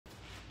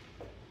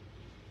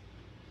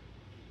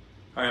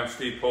Hi, I'm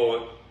Steve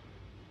Pollitt.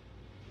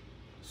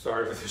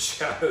 Sorry for the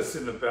shadows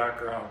in the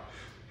background.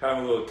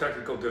 Having a little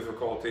technical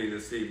difficulty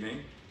this evening,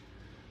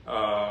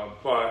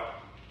 but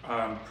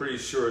I'm pretty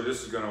sure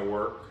this is going to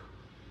work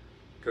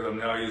because I'm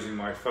now using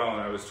my phone.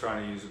 I was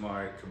trying to use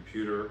my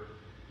computer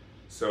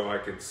so I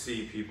could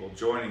see people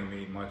joining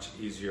me much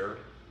easier,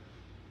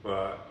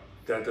 but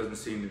that doesn't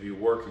seem to be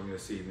working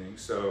this evening.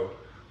 So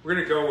we're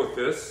going to go with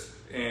this,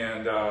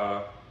 and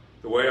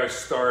the way I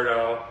start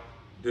out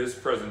this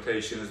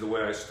presentation is the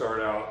way I start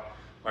out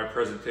my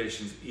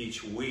presentations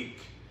each week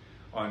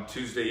on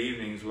Tuesday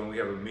evenings when we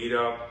have a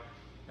meetup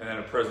and then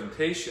a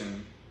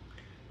presentation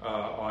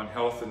on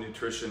health and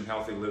nutrition,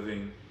 healthy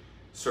living,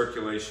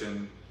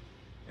 circulation,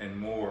 and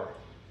more.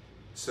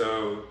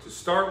 So to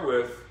start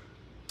with,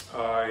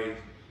 I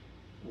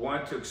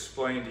want to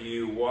explain to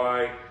you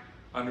why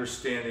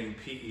understanding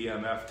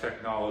PEMF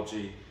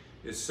technology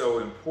is so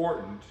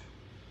important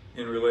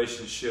in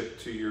relationship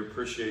to your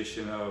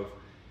appreciation of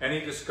any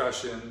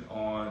discussion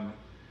on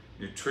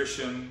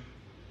nutrition,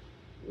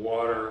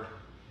 water,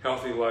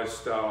 healthy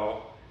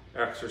lifestyle,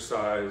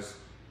 exercise,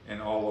 and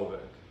all of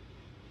it.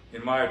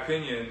 In my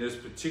opinion, this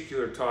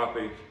particular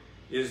topic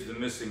is the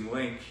missing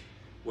link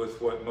with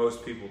what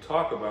most people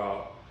talk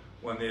about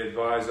when they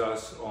advise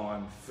us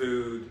on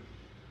food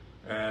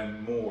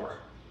and more,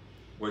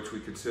 which we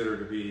consider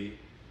to be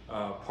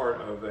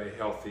part of a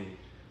healthy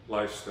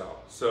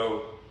lifestyle.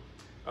 So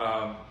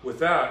with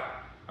that,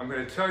 I'm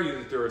going to tell you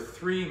that there are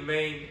three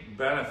main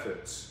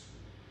benefits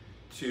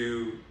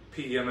to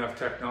PEMF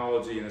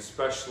technology, and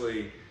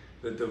especially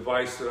the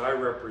device that I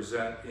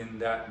represent in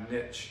that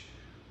niche,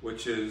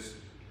 which is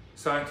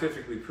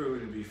scientifically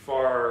proven to be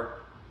far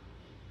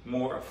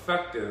more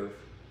effective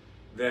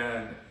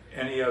than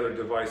any other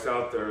device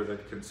out there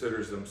that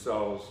considers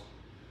themselves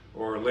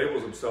or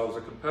labels themselves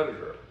a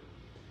competitor.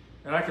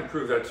 And I can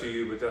prove that to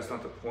you, but that's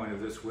not the point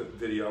of this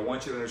video. I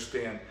want you to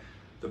understand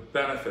the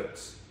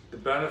benefits. The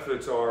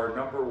benefits are,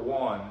 number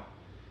one,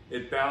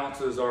 it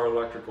balances our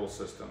electrical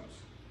systems.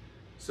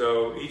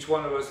 So each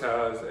one of us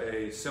has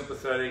a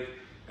sympathetic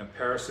and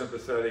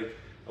parasympathetic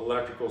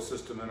electrical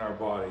system in our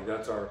body.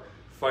 That's our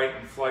fight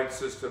and flight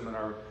system and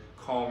our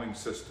calming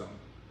system.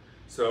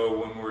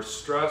 So when we're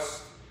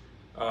stressed,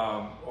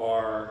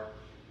 our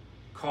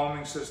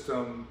calming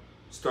system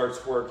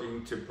starts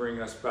working to bring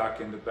us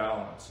back into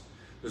balance.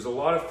 There's a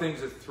lot of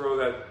things that throw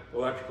that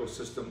electrical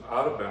system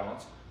out of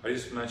balance. I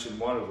just mentioned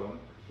one of them,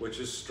 which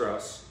is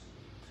stress.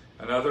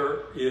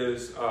 Another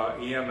is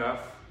EMF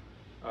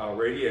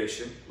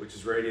radiation, which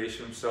is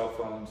radiation from cell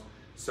phones,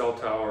 cell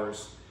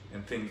towers,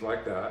 and things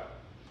like that.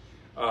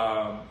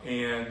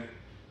 And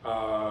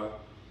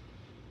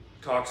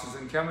toxins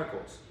and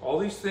chemicals. All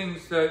these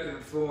things that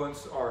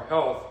influence our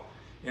health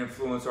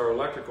influence our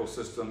electrical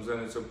systems,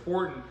 and it's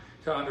important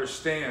to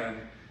understand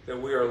that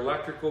we are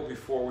electrical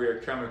before we are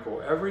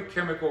chemical. Every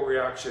chemical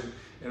reaction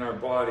in our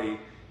body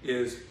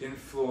is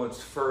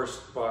influenced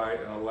first by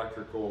an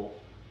electrical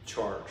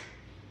charge.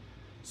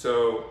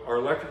 So our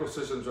electrical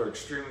systems are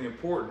extremely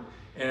important,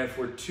 and if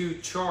we're too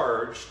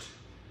charged,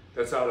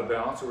 that's out of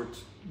balance, or we're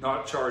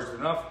not charged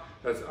enough,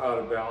 that's out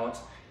of balance,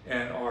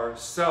 and our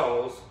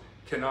cells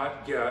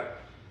cannot get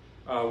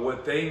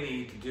what they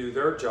need to do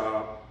their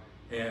job,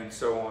 and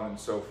so on and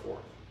so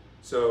forth.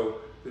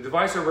 So the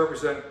device I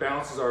represent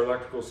balances our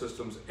electrical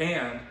systems,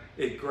 and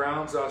it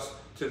grounds us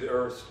to the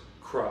Earth's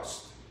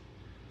crust.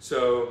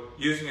 So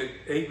using it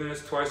 8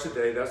 minutes twice a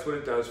day, that's what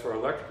it does for our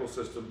electrical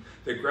system.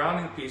 The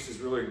grounding piece is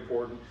really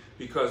important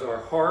because our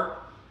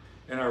heart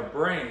and our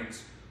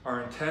brains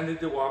are intended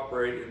to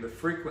operate in the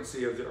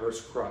frequency of the Earth's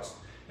crust.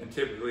 And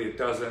typically it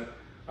doesn't.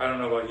 I don't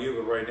know about you,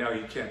 but right now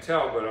you can't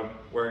tell, but I'm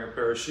wearing a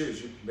pair of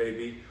shoes. You may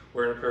be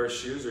wearing a pair of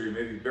shoes, or you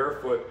may be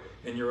barefoot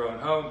in your own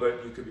home,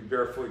 but you could be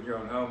barefoot in your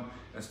own home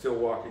and still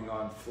walking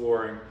on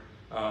flooring,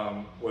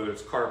 whether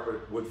it's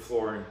carpet, wood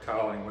flooring,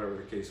 tiling, whatever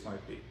the case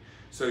might be.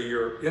 So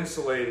you're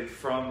insulated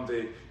from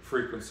the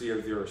frequency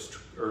of the Earth's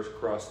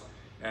crust,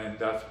 and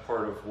that's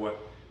part of what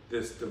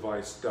this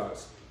device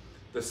does.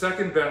 The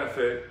second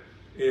benefit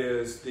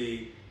is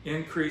the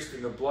increase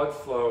in the blood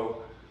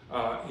flow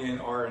in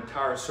our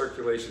entire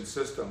circulation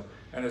system,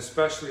 and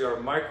especially our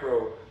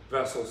micro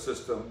vessel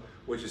system,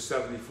 which is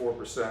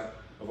 74%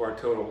 of our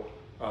total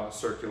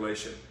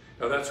circulation.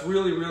 Now that's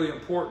really, really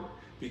important,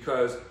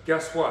 because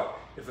guess what?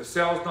 If a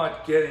cell's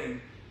not getting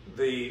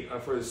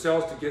for the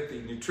cells to get the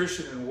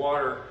nutrition and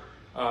water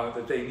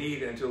that they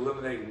need, and to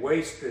eliminate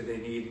waste that they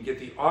need, and get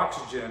the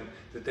oxygen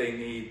that they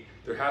need,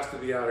 there has to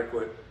be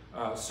adequate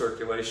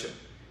circulation.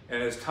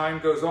 And as time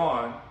goes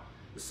on,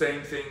 the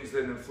same things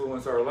that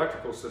influence our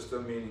electrical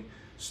system, meaning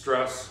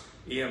stress,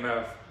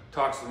 EMF,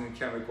 toxins and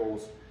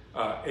chemicals,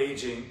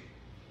 aging,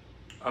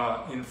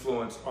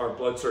 influence our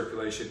blood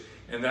circulation.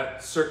 And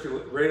that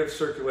rate of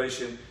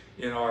circulation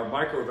in our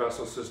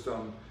microvessel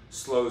system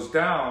slows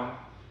down,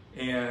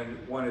 and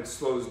when it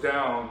slows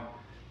down,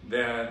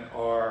 then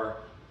the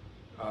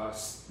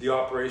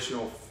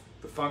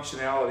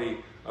functionality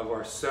of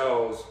our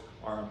cells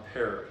are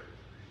impaired.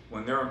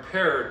 When they're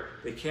impaired,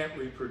 they can't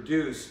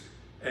reproduce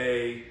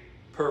a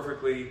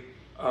perfectly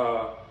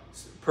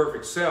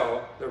perfect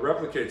cell that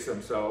replicates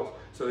themselves,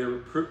 so they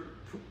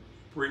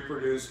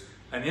reproduce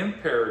an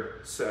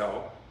impaired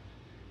cell,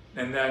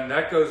 and then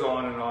that goes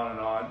on and on and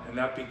on, and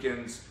that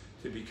begins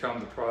to become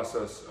the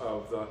process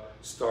of the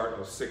start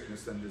of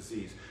sickness and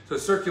disease. So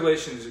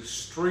circulation is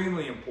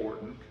extremely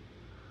important,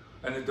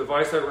 and the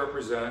device I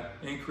represent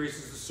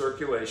increases the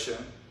circulation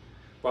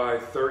by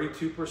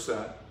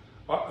 32%,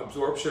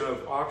 absorption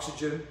of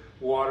oxygen,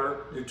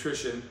 water,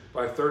 nutrition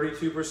by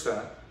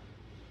 32%,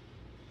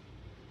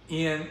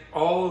 in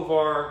all of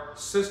our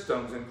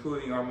systems,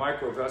 including our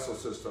microvessel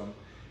system,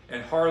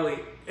 and hardly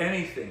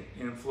anything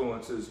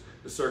influences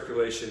the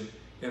circulation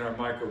in our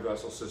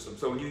microvessel system.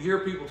 So when you hear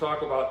people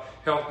talk about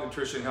health,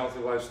 nutrition, healthy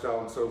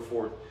lifestyle, and so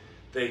forth,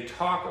 they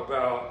talk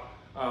about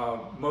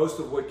most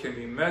of what can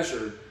be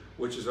measured,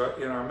 which is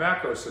in our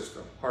macro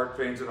system, heart,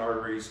 veins, and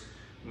arteries,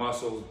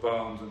 muscles,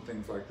 bones, and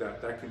things like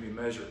that. That can be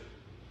measured.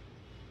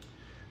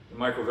 The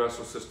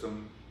microvessel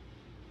system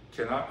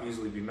cannot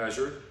easily be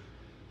measured,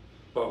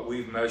 but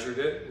we've measured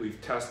it, we've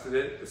tested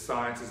it, the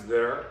science is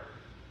there.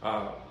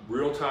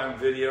 Real-time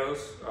videos,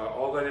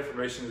 all that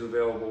information is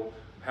available.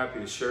 I'm happy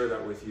to share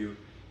that with you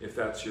if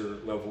that's your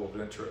level of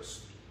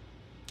interest.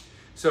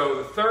 So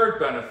the third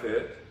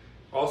benefit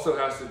also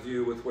has to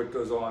do with what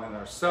goes on in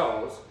our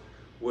cells,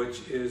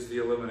 which is the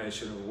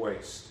elimination of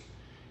waste.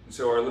 And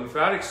so our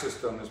lymphatic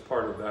system is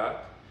part of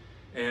that,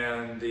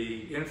 and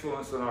the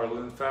influence on our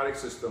lymphatic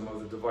system of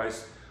the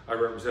device I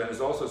represent is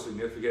also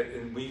significant,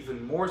 and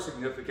even more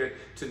significant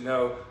to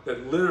know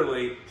that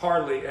literally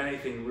hardly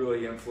anything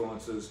really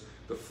influences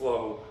the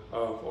flow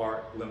of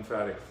our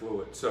lymphatic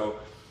fluid. So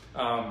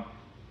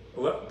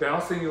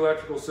balancing the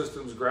electrical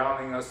systems,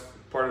 grounding us,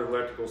 part of the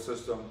electrical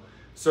system,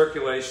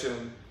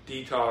 circulation,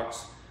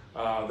 detox,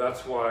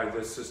 that's why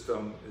this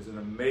system is an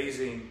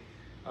amazing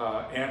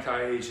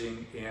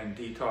anti-aging and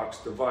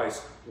detox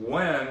device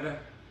when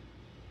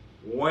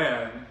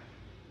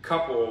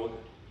coupled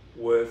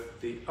with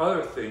the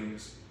other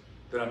things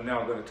that I'm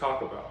now going to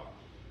talk about.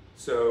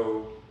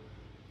 So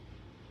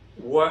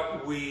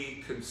what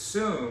we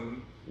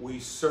consume, we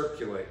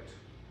circulate.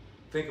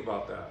 Think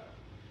about that.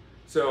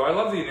 So I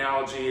love the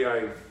analogy,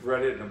 I've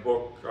read it in a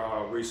book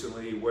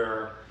recently,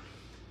 where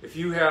if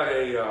you had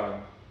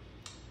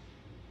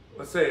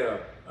let's say a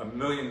 $1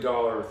 million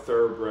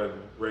thoroughbred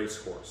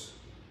racehorse,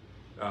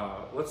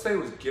 let's say it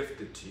was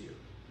gifted to you.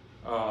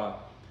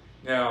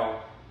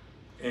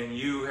 And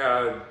you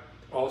had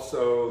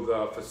also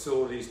the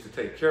facilities to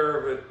take care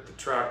of it, the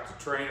track to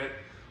train it,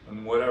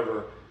 and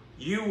whatever,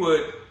 you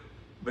would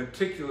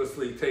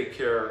meticulously take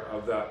care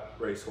of that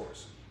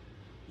racehorse.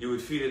 You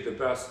would feed it the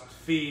best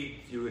feed,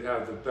 you would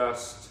have the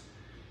best,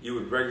 you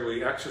would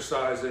regularly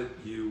exercise it,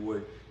 you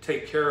would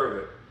take care of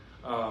it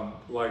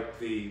like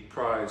the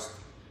prized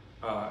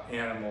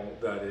animal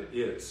that it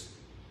is.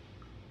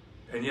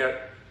 And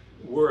yet,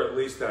 we're at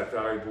least that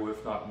valuable,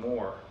 if not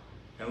more.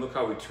 And look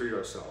how we treat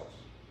ourselves.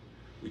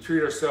 We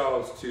treat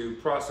ourselves to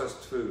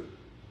processed food.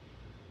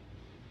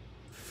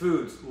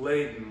 Foods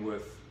laden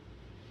with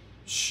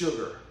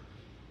sugar,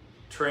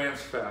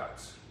 trans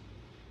fats,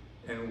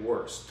 and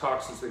worse,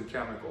 toxins and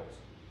chemicals.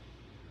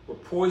 We're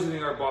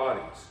poisoning our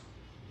bodies.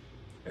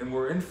 And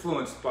we're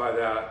influenced by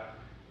that,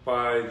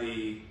 by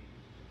the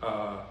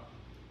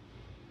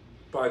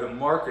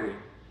marketing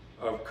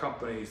of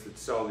companies that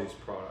sell these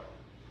products.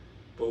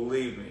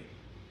 Believe me,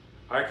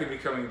 I could be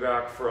coming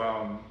back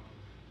from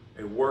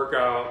a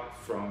workout,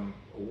 from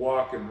a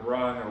walk and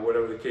run, or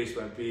whatever the case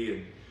might be,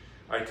 and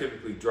I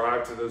typically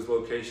drive to those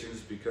locations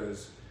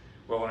because,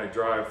 well, when I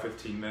drive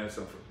 15 minutes,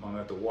 I'm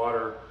at the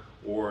water,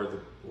 or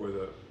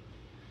the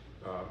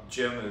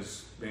gym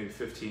is maybe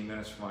 15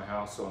 minutes from my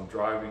house, so I'm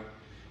driving,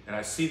 and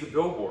I see the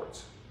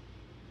billboards.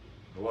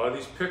 A lot of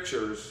these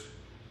pictures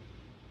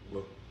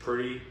look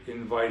pretty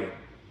inviting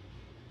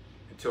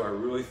until I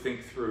really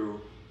think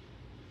through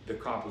the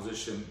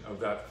composition of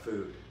that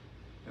food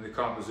and the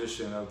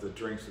composition of the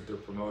drinks that they're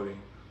promoting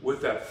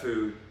with that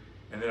food,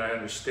 and then I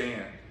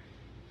understand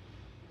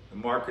the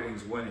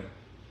marketing's winning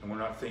and we're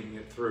not thinking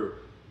it through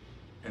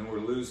and we're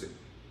losing.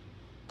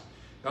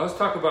 Now let's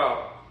talk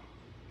about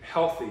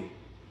healthy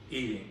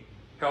eating,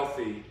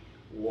 healthy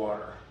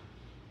water.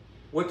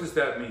 What does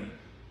that mean?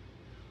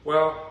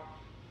 Well,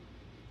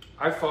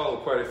 I follow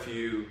quite a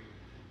few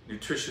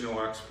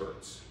nutritional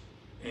experts,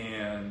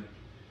 and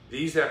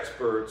these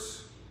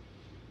experts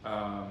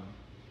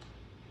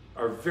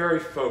are very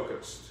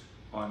focused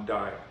on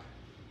diet,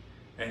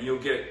 and you'll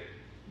get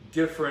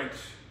different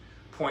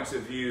points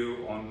of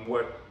view on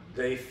what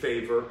they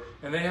favor,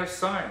 and they have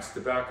science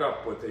to back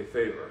up what they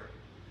favor.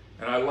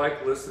 And I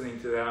like listening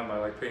to them, I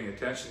like paying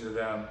attention to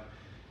them,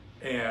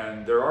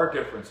 and there are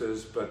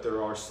differences, but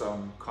there are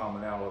some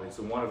commonalities.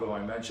 And one of them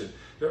I mentioned,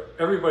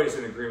 everybody's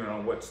in agreement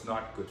on what's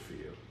not good for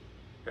you.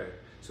 Okay,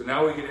 so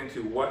now we get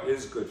into what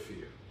is good for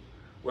you.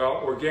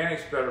 Well,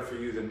 organic's better for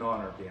you than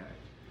non-organic.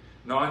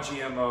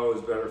 Non-GMO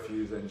is better for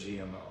you than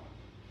GMO.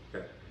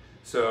 Okay,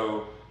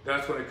 so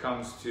that's when it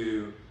comes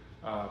to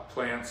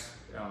plants,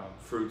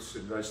 fruits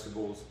and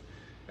vegetables,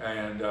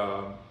 and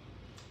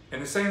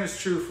the same is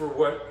true for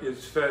what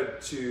is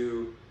fed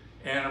to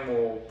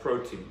animal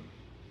protein,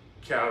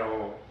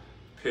 cattle,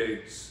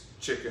 pigs,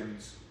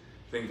 chickens,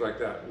 things like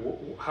that.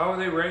 How are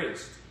they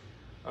raised?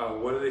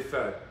 What are they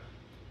fed?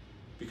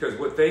 Because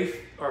what they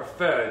are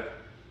fed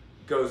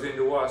goes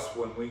into us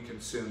when we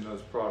consume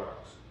those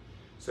products.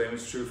 Same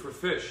is true for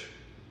fish.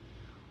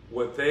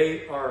 What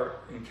they are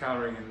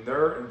encountering in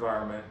their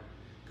environment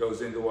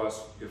goes into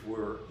us if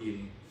we're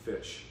eating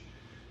fish.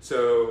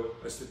 So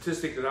a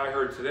statistic that I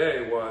heard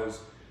today was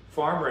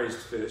farm-raised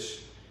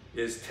fish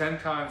is 10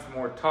 times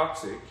more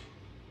toxic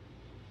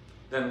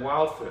than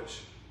wild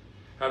fish.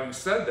 Having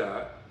said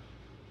that,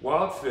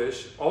 wild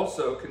fish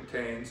also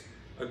contains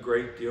a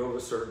great deal of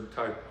a certain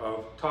type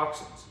of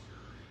toxins.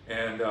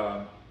 And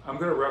I'm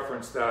going to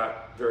reference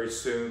that very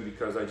soon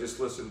because I just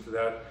listened to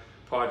that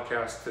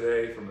podcast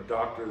today from a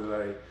doctor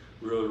that I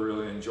really,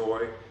 really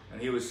enjoy.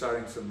 And he was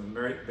citing some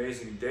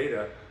amazing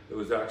data that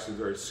was actually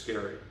very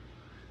scary.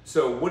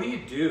 So what do you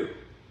do?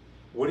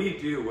 What do you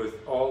do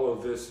with all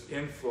of this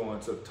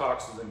influence of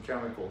toxins and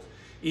chemicals?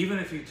 Even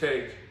if you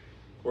take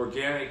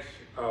organic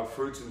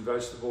fruits and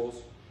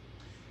vegetables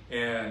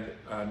and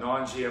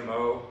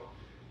non-GMO,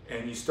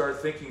 and you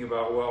start thinking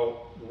about,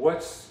 well,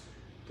 what's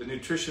the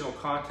nutritional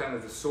content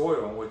of the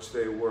soil in which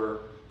they were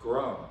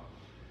grown?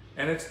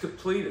 And it's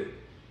depleted.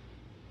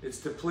 It's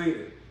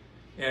depleted.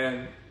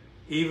 And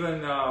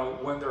even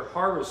when they're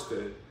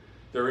harvested,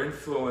 they're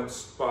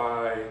influenced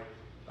by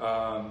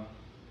the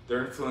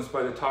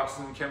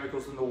toxins and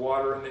chemicals in the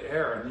water and the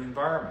air and the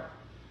environment.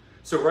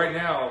 So right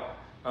now,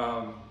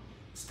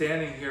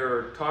 standing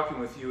here talking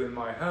with you in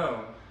my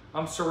home,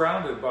 I'm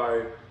surrounded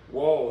by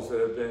walls that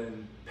have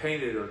been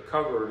painted or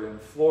covered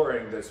and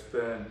flooring that's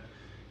been,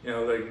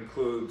 that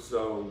includes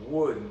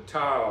wood and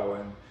tile,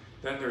 and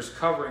then there's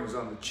coverings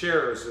on the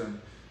chairs and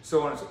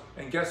so on.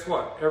 And guess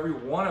what? Every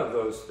one of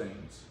those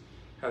things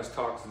has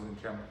toxins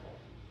and chemicals.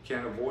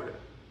 Can't avoid it.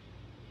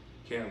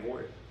 Can't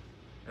avoid it.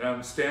 And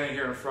I'm standing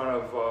here in front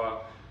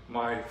of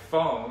my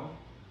phone.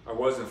 I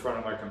was in front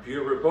of my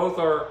computer, but both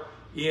are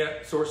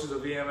sources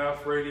of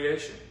EMF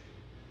radiation,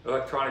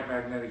 electronic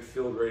magnetic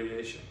field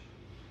radiation.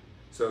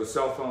 So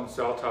cell phones,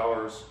 cell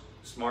towers,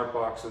 smart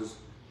boxes,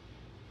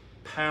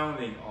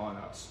 pounding on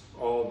us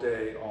all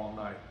day, all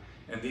night.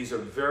 And these are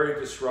very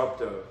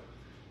disruptive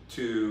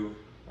to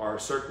our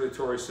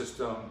circulatory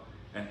system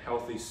and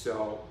healthy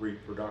cell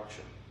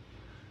reproduction.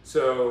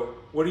 So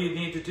what do you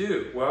need to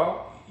do?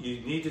 Well,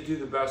 you need to do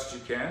the best you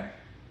can.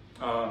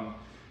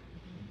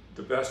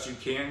 The best you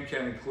can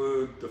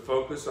include the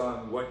focus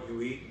on what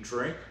you eat and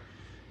drink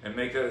and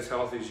make that as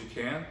healthy as you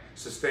can.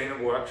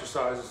 Sustainable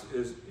exercise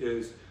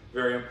is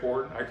very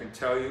important. I can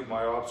tell you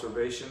my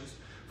observations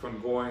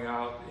from going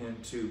out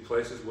into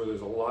places where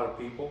there's a lot of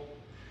people,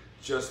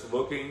 just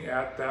looking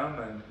at them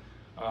and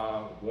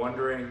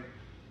wondering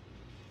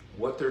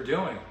what they're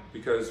doing,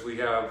 because we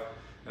have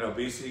an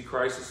obesity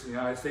crisis in the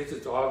United States.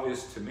 It's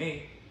obvious to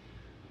me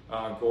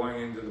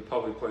going into the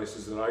public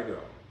places that I go.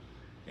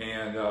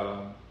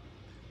 And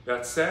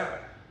that's sad.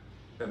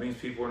 That means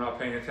people are not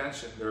paying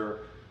attention. They're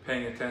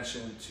paying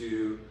attention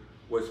to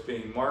what's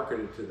being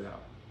marketed to them.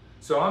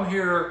 So I'm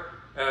here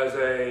as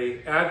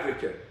an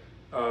advocate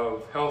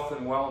of health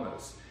and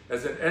wellness,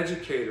 as an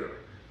educator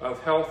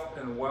of health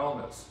and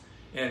wellness,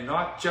 and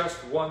not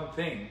just one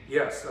thing.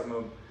 Yes, I'm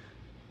a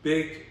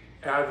big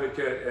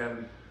advocate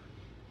and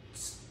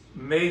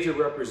major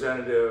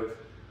representative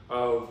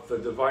of the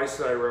device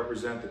that I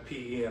represent, the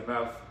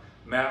PEMF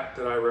mat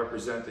that I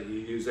represent, that you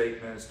use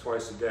 8 minutes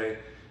twice a day.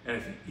 And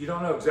if you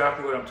don't know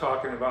exactly what I'm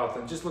talking about,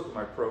 then just look at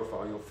my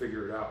profile, you'll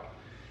figure it out.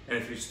 And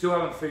if you still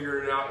haven't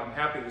figured it out, I'm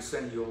happy to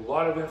send you a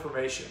lot of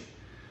information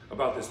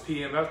about this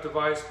PEMF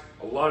device,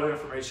 a lot of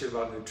information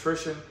about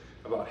nutrition,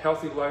 about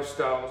healthy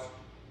lifestyles,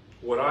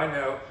 what I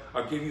know.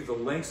 I'll give you the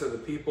links of the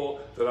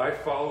people that I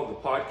follow, the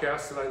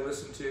podcasts that I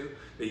listen to,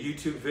 the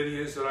YouTube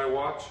videos that I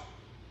watch,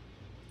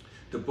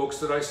 the books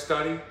that I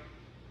study,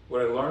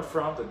 what I learned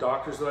from, the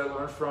doctors that I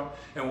learned from,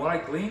 and what I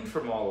gleaned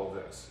from all of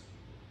this.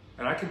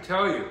 And I can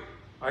tell you,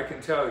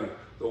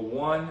 the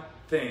one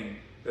thing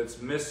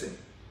that's missing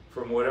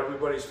from what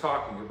everybody's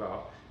talking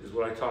about is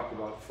what I talked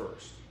about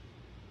first.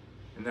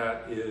 And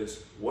that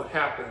is what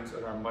happens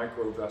in our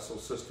microvessel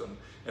system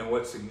and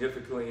what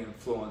significantly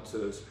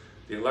influences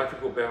the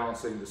electrical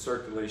balancing, the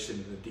circulation,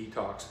 and the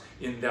detox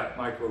in that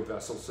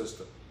microvessel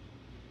system.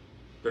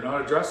 They're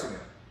not addressing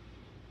it.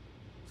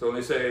 So when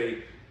they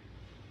say,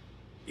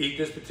 eat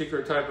this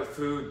particular type of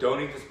food, don't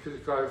eat this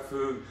particular type of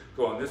food,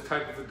 go on this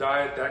type of a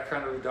diet, that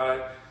kind of a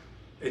diet,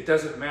 it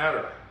doesn't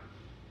matter.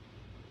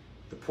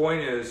 The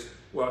point is,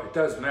 well, it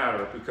does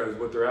matter because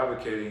what they're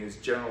advocating is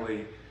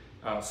generally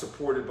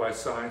supported by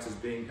science as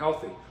being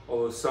healthy.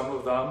 Although some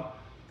of them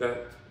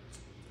that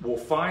will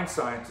find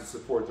science to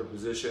support their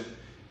position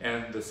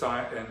and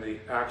the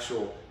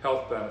actual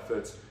health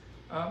benefits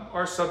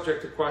are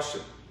subject to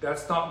question.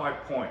 That's not my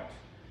point.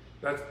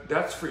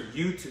 That's for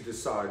you to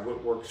decide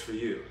what works for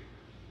you.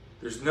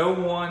 There's no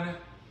one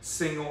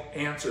single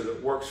answer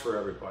that works for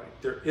everybody.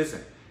 There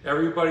isn't.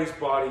 Everybody's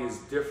body is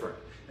different,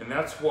 And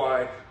that's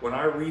why when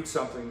I read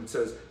something that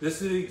says,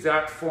 this is the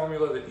exact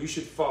formula that you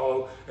should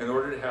follow in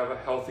order to have a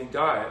healthy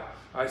diet,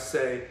 I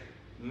say,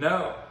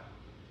 no.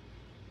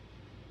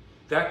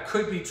 That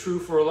could be true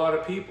for a lot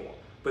of people,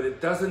 but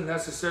it doesn't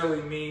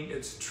necessarily mean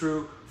it's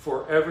true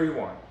for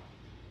everyone.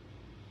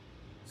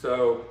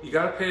 So you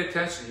got to pay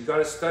attention, you got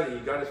to study, you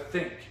got to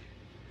think.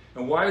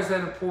 And why is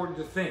that important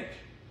to think?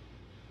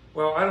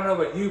 Well, I don't know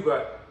about you,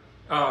 but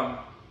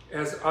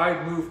as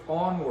I move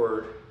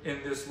onward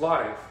in this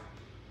life,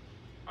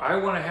 I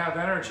want to have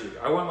energy.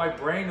 I want my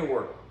brain to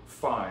work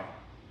fine.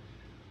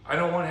 I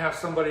don't want to have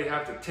somebody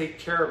have to take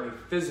care of me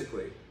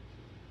physically.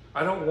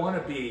 I don't want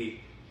to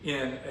be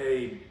in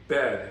a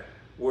bed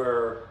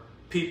where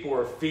people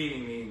are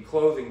feeding me and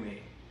clothing me.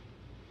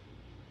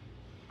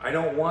 I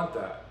don't want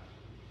that.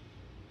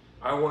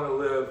 I want to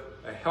live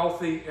a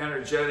healthy,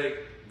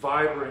 energetic,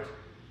 vibrant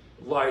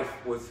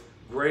life with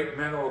great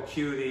mental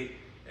acuity,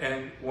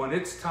 and when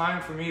it's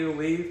time for me to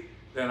leave,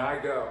 then I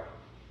go.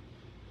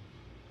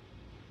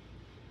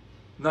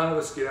 None of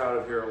us get out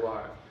of here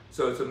alive.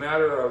 So it's a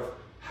matter of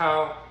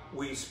how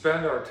we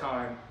spend our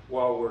time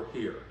while we're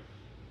here.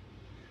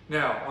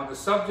 Now, on the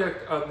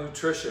subject of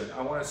nutrition,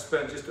 I want to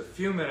spend just a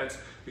few minutes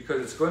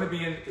because it's going to be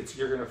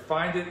you're going to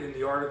find it in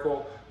the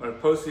article. I'm going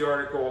to post the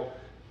article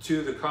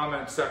to the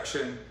comment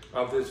section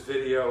of this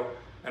video,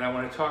 and I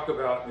want to talk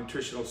about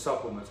nutritional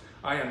supplements.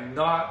 I am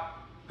not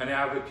an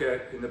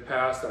advocate in the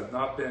past. I've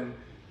not been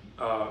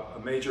a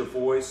major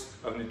voice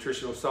of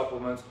nutritional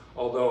supplements,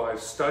 although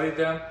I've studied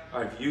them,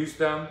 I've used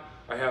them.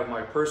 I have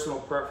my personal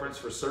preference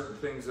for certain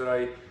things that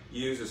I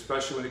use,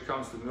 especially when it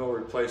comes to meal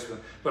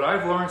replacement. But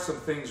I've learned some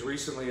things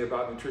recently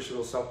about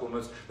nutritional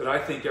supplements that I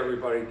think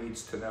everybody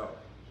needs to know.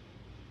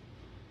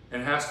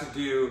 And it has to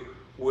do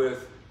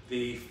with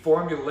the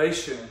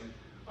formulation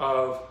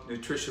of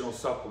nutritional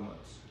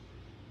supplements.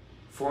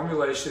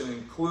 Formulation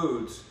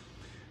includes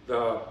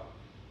the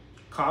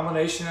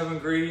combination of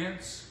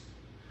ingredients,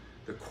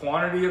 the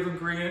quantity of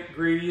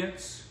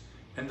ingredients,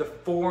 and the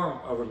form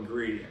of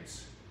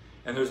ingredients.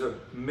 And there's a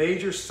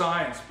major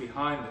science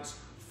behind this,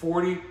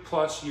 40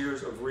 plus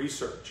years of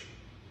research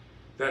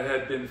that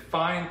had been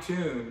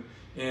fine-tuned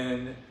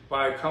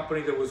by a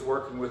company that was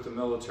working with the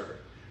military.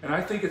 And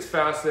I think it's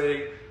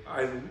fascinating.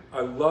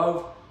 I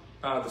love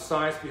the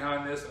science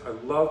behind this. I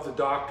love the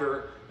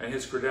doctor and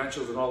his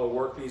credentials and all the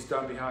work that he's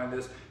done behind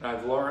this. And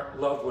I've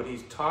loved what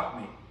he's taught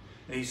me.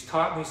 And he's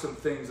taught me some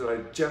things that I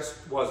just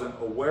wasn't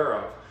aware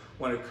of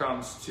when it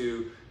comes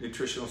to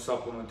nutritional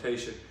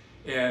supplementation.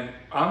 And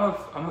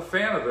I'm a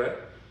fan of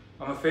it.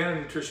 I'm a fan of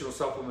nutritional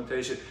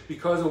supplementation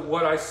because of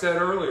what I said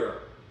earlier.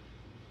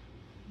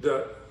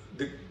 The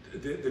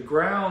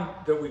ground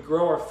that we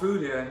grow our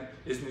food in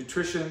is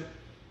nutrient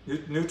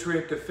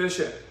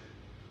deficient.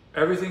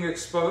 Everything is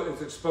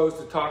exposed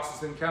to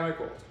toxins and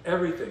chemicals.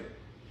 Everything.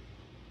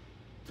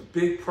 It's a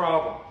big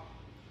problem.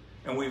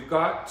 And we've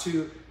got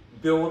to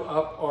build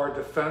up our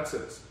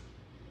defenses.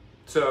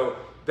 So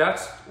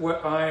that's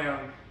what I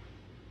am.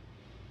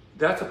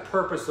 That's a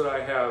purpose that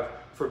I have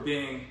for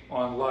being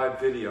on live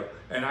video.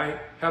 And I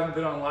haven't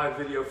been on live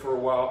video for a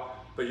while,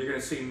 but you're going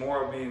to see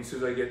more of me, and as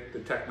soon as I get the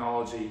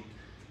technology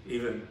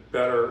even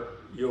better,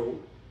 you'll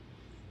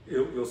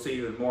see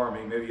even more of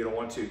me. Maybe you don't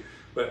want to,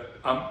 but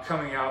I'm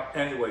coming out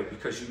anyway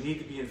because you need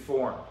to be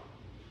informed.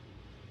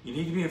 You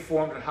need to be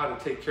informed on how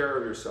to take care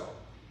of yourself.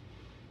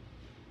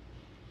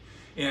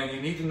 And you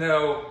need to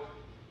know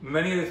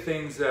many of the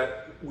things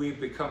that we've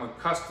become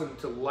accustomed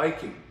to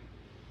liking,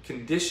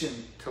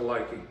 conditioned to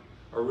liking,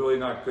 are really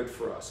not good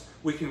for us.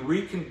 We can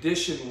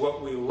recondition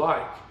what we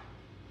like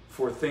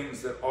for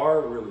things that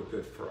are really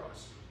good for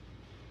us.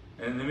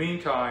 And in the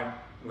meantime,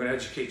 I'm going to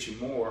educate you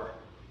more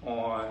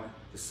on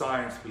the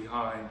science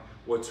behind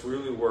what's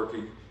really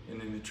working in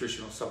the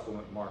nutritional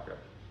supplement market.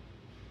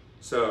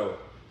 So,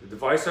 the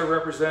device I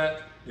represent,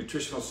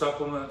 nutritional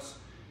supplements,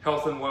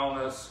 health and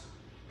wellness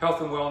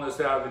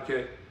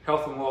advocate,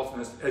 health and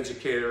wellness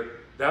educator.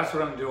 That's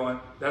what I'm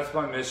doing. That's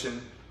my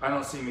mission. I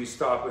don't see me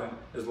stopping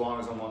as long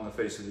as I'm on the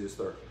face of this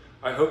earth.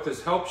 I hope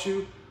this helps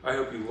you. I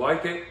hope you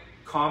like it.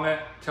 Comment.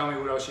 Tell me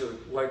what else you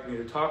would like me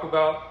to talk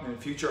about. In the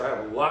future, I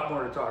have a lot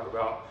more to talk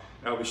about,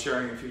 and I'll be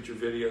sharing in future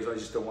videos. I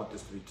just don't want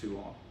this to be too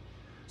long.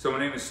 So my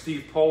name is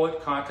Steve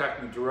Pollitt.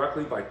 Contact me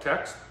directly by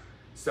text,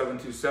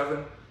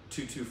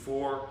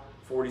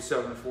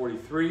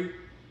 727-224-4743,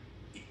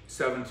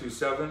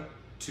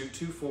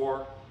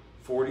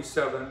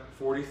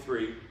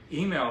 727-224-4743.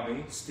 Email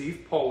me,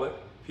 Steve Pollitt,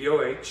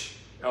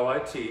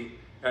 P-O-H-L-I-T,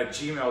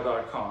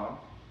 @gmail.com.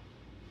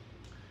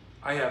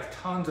 I have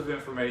tons of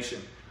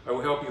information. I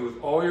will help you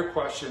with all your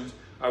questions.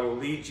 I will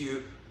lead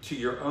you to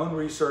your own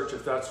research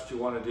if that's what you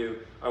want to do.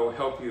 I will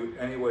help you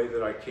any way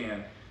that I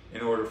can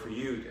in order for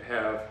you to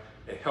have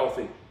a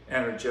healthy,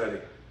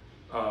 energetic,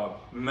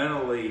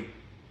 mentally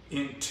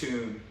in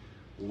tune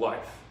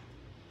life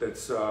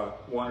that's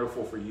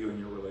wonderful for you and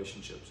your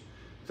relationships.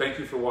 Thank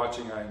you for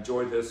watching. I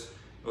enjoyed this.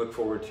 I look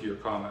forward to your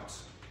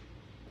comments.